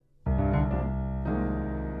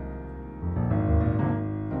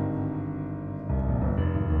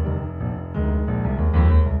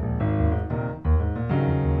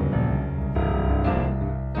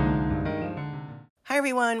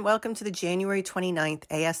everyone. Welcome to the January 29th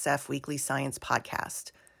ASF Weekly Science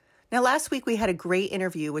Podcast. Now, last week we had a great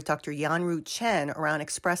interview with Dr. Yanru Chen around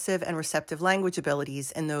expressive and receptive language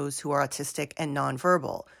abilities in those who are autistic and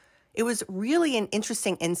nonverbal. It was really an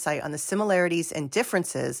interesting insight on the similarities and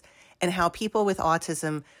differences and how people with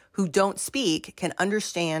autism who don't speak can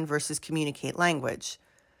understand versus communicate language.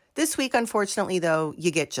 This week, unfortunately, though, you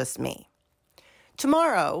get just me.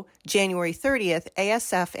 Tomorrow, January 30th,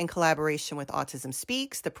 ASF, in collaboration with Autism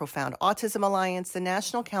Speaks, the Profound Autism Alliance, the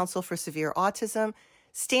National Council for Severe Autism,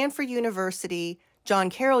 Stanford University,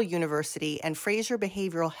 John Carroll University, and Fraser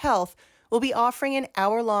Behavioral Health will be offering an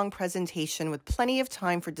hour-long presentation with plenty of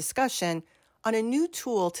time for discussion on a new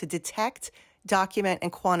tool to detect, document,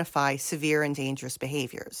 and quantify severe and dangerous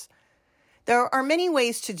behaviors. There are many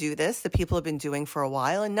ways to do this that people have been doing for a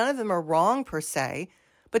while, and none of them are wrong per se,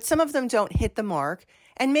 but some of them don't hit the mark,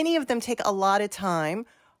 and many of them take a lot of time,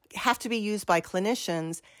 have to be used by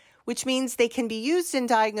clinicians, which means they can be used in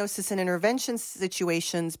diagnosis and intervention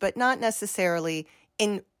situations, but not necessarily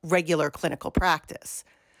in regular clinical practice.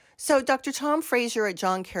 So Dr. Tom Fraser at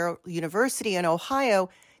John Carroll University in Ohio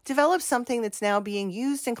developed something that's now being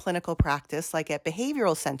used in clinical practice, like at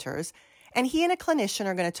behavioral centers, and he and a clinician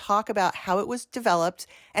are going to talk about how it was developed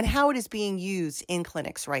and how it is being used in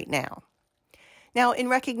clinics right now. Now, in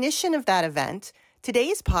recognition of that event,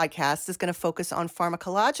 today's podcast is going to focus on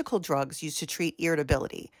pharmacological drugs used to treat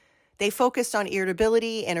irritability. They focused on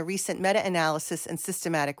irritability in a recent meta-analysis and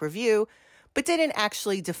systematic review, but didn't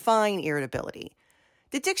actually define irritability.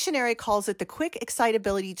 The dictionary calls it the quick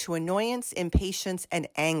excitability to annoyance, impatience, and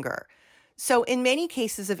anger. So in many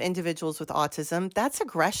cases of individuals with autism, that's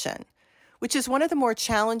aggression, which is one of the more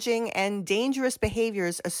challenging and dangerous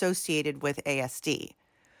behaviors associated with ASD.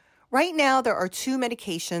 Right now, there are two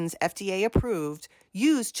medications FDA approved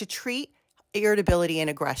used to treat irritability and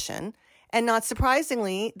aggression. And not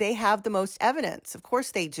surprisingly, they have the most evidence. Of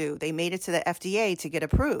course they do. They made it to the FDA to get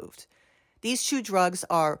approved. These two drugs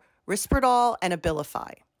are Risperdal and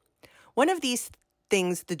Abilify. One of these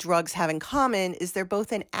things the drugs have in common is they're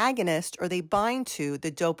both an agonist, or they bind to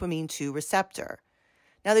the dopamine 2 receptor.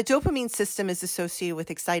 Now, the dopamine system is associated with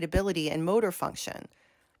excitability and motor function.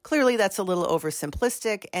 Clearly, that's a little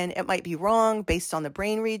oversimplistic, and it might be wrong based on the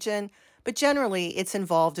brain region, but generally, it's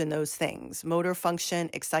involved in those things: motor function,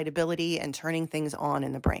 excitability, and turning things on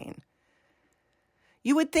in the brain.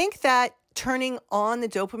 You would think that turning on the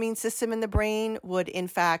dopamine system in the brain would, in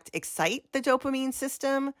fact, excite the dopamine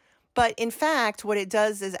system, but in fact, what it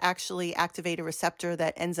does is actually activate a receptor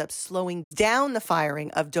that ends up slowing down the firing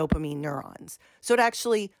of dopamine neurons. So it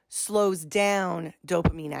actually slows down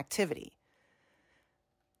dopamine activity.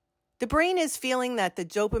 The brain is feeling that the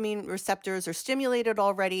dopamine receptors are stimulated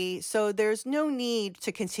already, so there's no need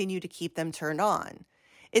to continue to keep them turned on.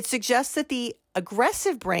 It suggests that the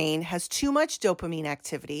aggressive brain has too much dopamine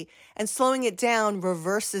activity, and slowing it down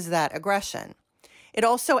reverses that aggression. It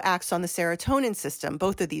also acts on the serotonin system,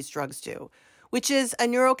 both of these drugs do, which is a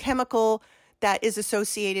neurochemical that is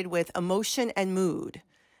associated with emotion and mood.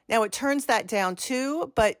 Now, it turns that down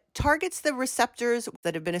too, but targets the receptors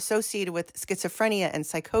that have been associated with schizophrenia and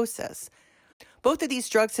psychosis. Both of these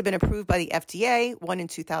drugs have been approved by the FDA, one in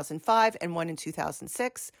 2005 and one in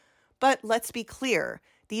 2006. But let's be clear,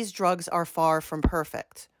 these drugs are far from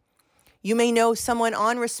perfect. You may know someone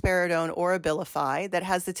on risperidone or Abilify that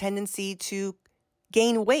has the tendency to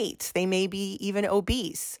gain weight. They may be even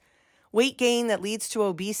obese. Weight gain that leads to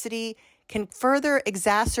obesity can further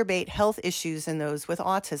exacerbate health issues in those with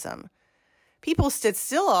autism. People sit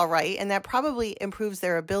still all right, and that probably improves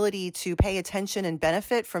their ability to pay attention and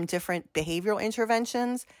benefit from different behavioral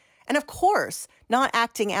interventions. And of course, not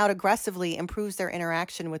acting out aggressively improves their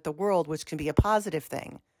interaction with the world, which can be a positive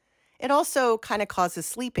thing. It also kind of causes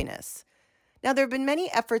sleepiness. Now, there have been many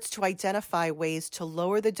efforts to identify ways to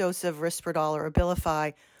lower the dose of Risperdal or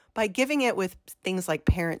Abilify by giving it with things like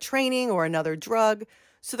parent training or another drug,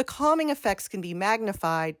 so the calming effects can be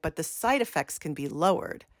magnified, but the side effects can be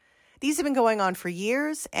lowered. These have been going on for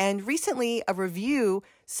years, and recently a review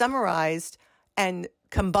summarized and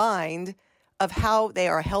combined of how they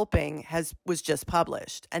are helping was just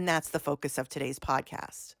published, and that's the focus of today's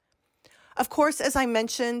podcast. Of course, as I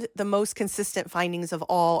mentioned, the most consistent findings of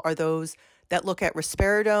all are those that look at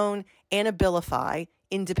risperidone and Abilify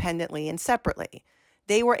independently and separately.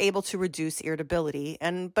 They were able to reduce irritability,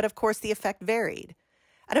 but of course the effect varied.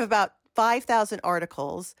 Out of about 5,000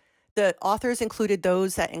 articles, the authors included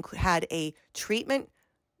those that had a treatment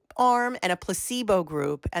arm and a placebo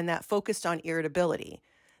group, and that focused on irritability.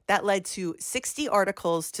 That led to 60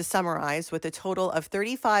 articles to summarize with a total of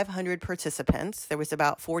 3,500 participants. There was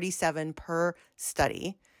about 47 per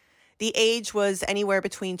study. The age was anywhere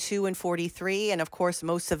between 2 and 43, and of course,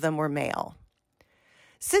 most of them were male.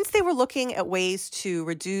 Since they were looking at ways to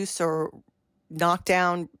reduce or knock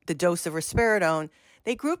down the dose of risperidone,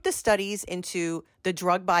 they grouped the studies into the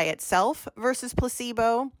drug by itself versus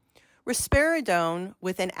placebo, risperidone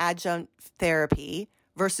with an adjunct therapy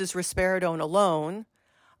versus risperidone alone,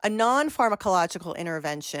 a non-pharmacological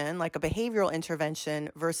intervention like a behavioral intervention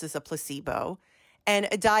versus a placebo, and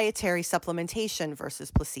a dietary supplementation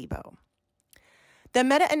versus placebo. The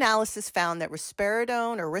meta-analysis found that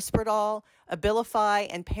risperidone or Risperdal, Abilify,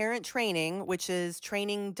 and parent training, which is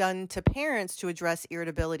training done to parents to address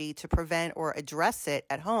irritability to prevent or address it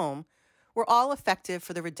at home, were all effective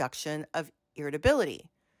for the reduction of irritability.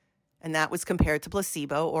 And that was compared to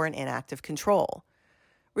placebo or an inactive control.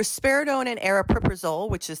 Risperidone and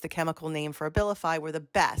aripiprazole, which is the chemical name for Abilify, were the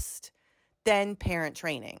best, then parent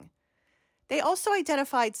training. They also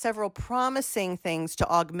identified several promising things to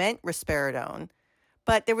augment risperidone,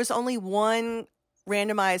 but there was only one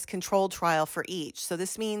randomized controlled trial for each. So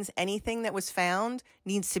this means anything that was found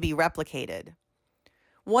needs to be replicated.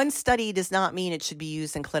 One study does not mean it should be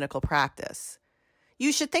used in clinical practice.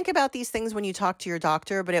 You should think about these things when you talk to your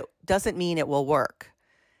doctor, but it doesn't mean it will work.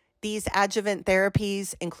 These adjuvant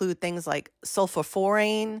therapies include things like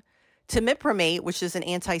sulforaphane, timipramate, which is an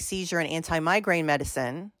anti-seizure and anti-migraine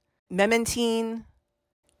medicine, memantine,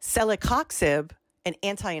 celecoxib, an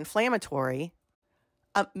anti-inflammatory,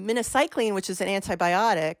 minocycline, which is an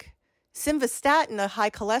antibiotic, simvastatin, a high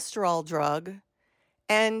cholesterol drug,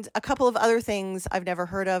 and a couple of other things I've never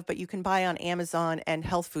heard of, but you can buy on Amazon and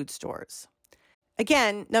health food stores.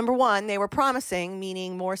 Again, number one, they were promising,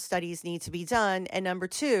 meaning more studies need to be done. And number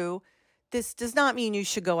two, this does not mean you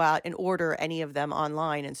should go out and order any of them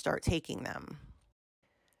online and start taking them.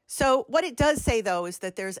 So what it does say, though, is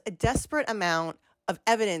that there's a desperate amount of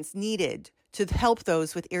evidence needed to help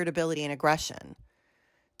those with irritability and aggression.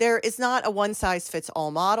 There is not a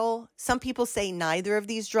one-size-fits-all model. Some people say neither of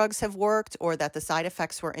these drugs have worked or that the side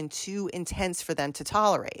effects were too intense for them to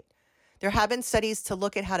tolerate. There have been studies to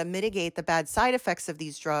look at how to mitigate the bad side effects of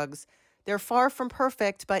these drugs. They're far from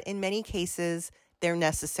perfect, but in many cases, they're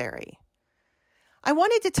necessary. I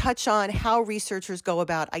wanted to touch on how researchers go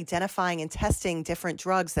about identifying and testing different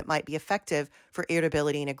drugs that might be effective for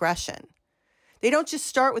irritability and aggression. They don't just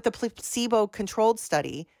start with a placebo-controlled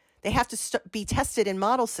study. They have to be tested in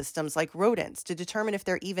model systems like rodents to determine if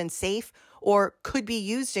they're even safe or could be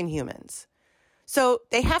used in humans. So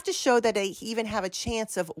they have to show that they even have a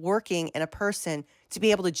chance of working in a person to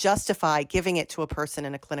be able to justify giving it to a person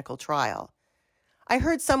in a clinical trial. I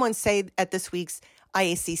heard someone say at this week's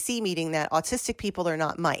IACC meeting that autistic people are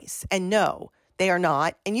not mice. And no, they are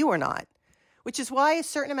not, and you are not, which is why a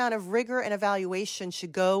certain amount of rigor and evaluation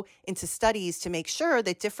should go into studies to make sure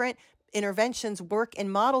that different interventions work in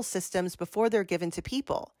model systems before they're given to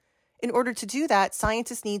people. In order to do that,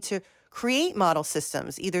 scientists need to create model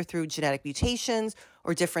systems, either through genetic mutations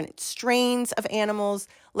or different strains of animals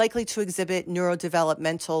likely to exhibit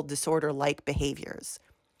neurodevelopmental disorder-like behaviors.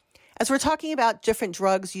 As we're talking about different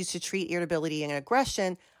drugs used to treat irritability and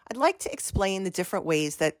aggression, I'd like to explain the different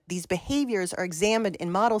ways that these behaviors are examined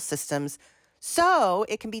in model systems so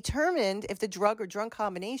it can be determined if the drug or drug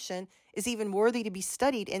combination is even worthy to be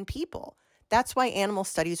studied in people. That's why animal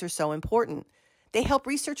studies are so important. They help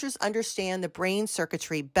researchers understand the brain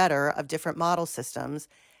circuitry better of different model systems,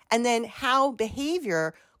 and then how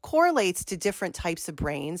behavior correlates to different types of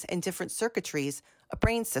brains and different circuitries of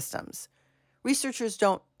brain systems. Researchers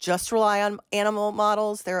don't just rely on animal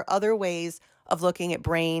models. There are other ways of looking at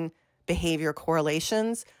brain behavior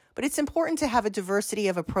correlations, but it's important to have a diversity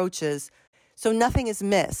of approaches so nothing is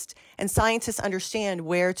missed and scientists understand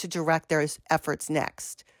where to direct their efforts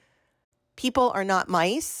next. People are not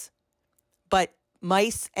mice, but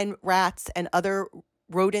mice and rats and other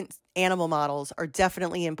rodent animal models are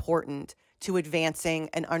definitely important to advancing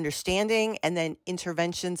and understanding and then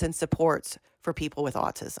interventions and supports for people with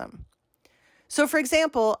autism. So, for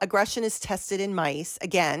example, aggression is tested in mice.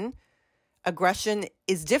 Again, aggression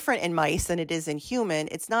is different in mice than it is in human.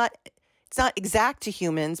 It's not exact to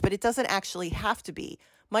humans, but it doesn't actually have to be.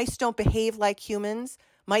 Mice don't behave like humans.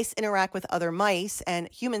 Mice interact with other mice, and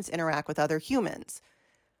humans interact with other humans.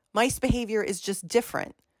 Mice behavior is just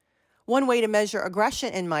different. One way to measure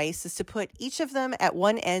aggression in mice is to put each of them at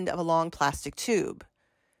one end of a long plastic tube,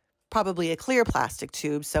 probably a clear plastic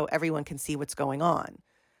tube so everyone can see what's going on.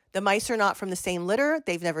 The mice are not from the same litter.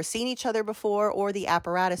 They've never seen each other before or the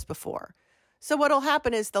apparatus before. So what will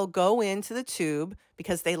happen is they'll go into the tube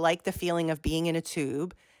because they like the feeling of being in a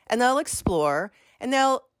tube, and they'll explore, and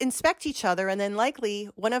they'll inspect each other, and then likely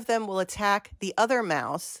one of them will attack the other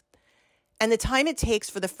mouse, And the time it takes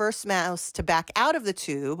for the first mouse to back out of the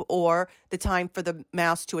tube or the time for the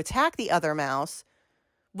mouse to attack the other mouse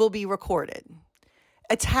will be recorded.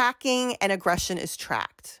 Attacking and aggression is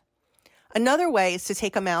tracked. Another way is to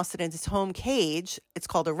take a mouse that is in its home cage, it's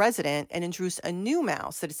called a resident, and introduce a new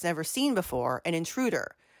mouse that it's never seen before, an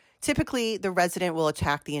intruder. Typically, the resident will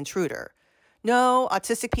attack the intruder. No,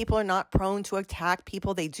 autistic people are not prone to attack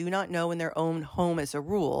people they do not know in their own home as a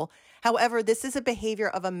rule. However, this is a behavior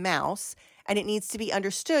of a mouse, and it needs to be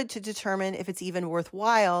understood to determine if it's even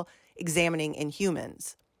worthwhile examining in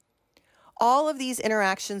humans. All of these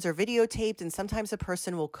interactions are videotaped, and sometimes a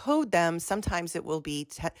person will code them. Sometimes it will be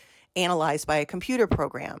analyzed by a computer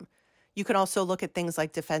program. You can also look at things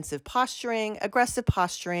like defensive posturing, aggressive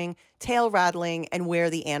posturing, tail rattling, and where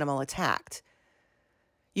the animal attacked.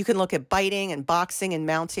 You can look at biting and boxing and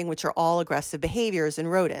mounting, which are all aggressive behaviors in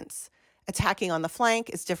rodents. Attacking on the flank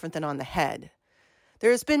is different than on the head.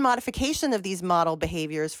 There has been modification of these model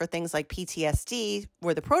behaviors for things like PTSD,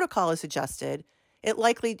 where the protocol is adjusted. It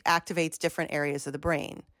likely activates different areas of the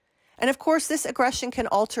brain. And of course, this aggression can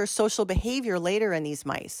alter social behavior later in these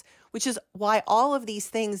mice, which is why all of these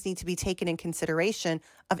things need to be taken in consideration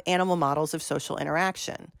of animal models of social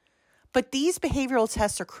interaction. But these behavioral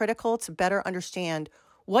tests are critical to better understand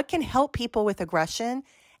what can help people with aggression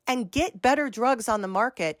and get better drugs on the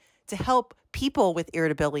market to help people with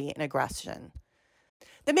irritability and aggression.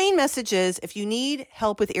 The main message is if you need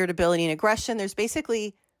help with irritability and aggression, there's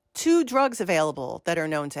basically 2 drugs available that are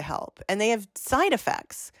known to help, and they have side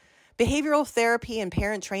effects. Behavioral therapy and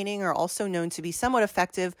parent training are also known to be somewhat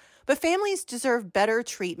effective, but families deserve better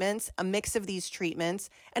treatments, a mix of these treatments,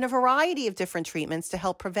 and a variety of different treatments to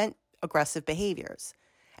help prevent aggressive behaviors.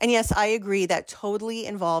 And yes, I agree that totally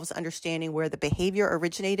involves understanding where the behavior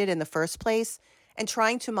originated in the first place and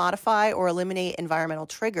trying to modify or eliminate environmental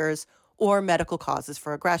triggers or medical causes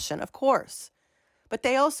for aggression, of course. But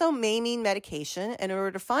they also may mean medication, and in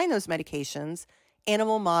order to find those medications,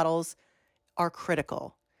 animal models are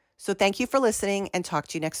critical. So thank you for listening, and talk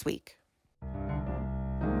to you next week.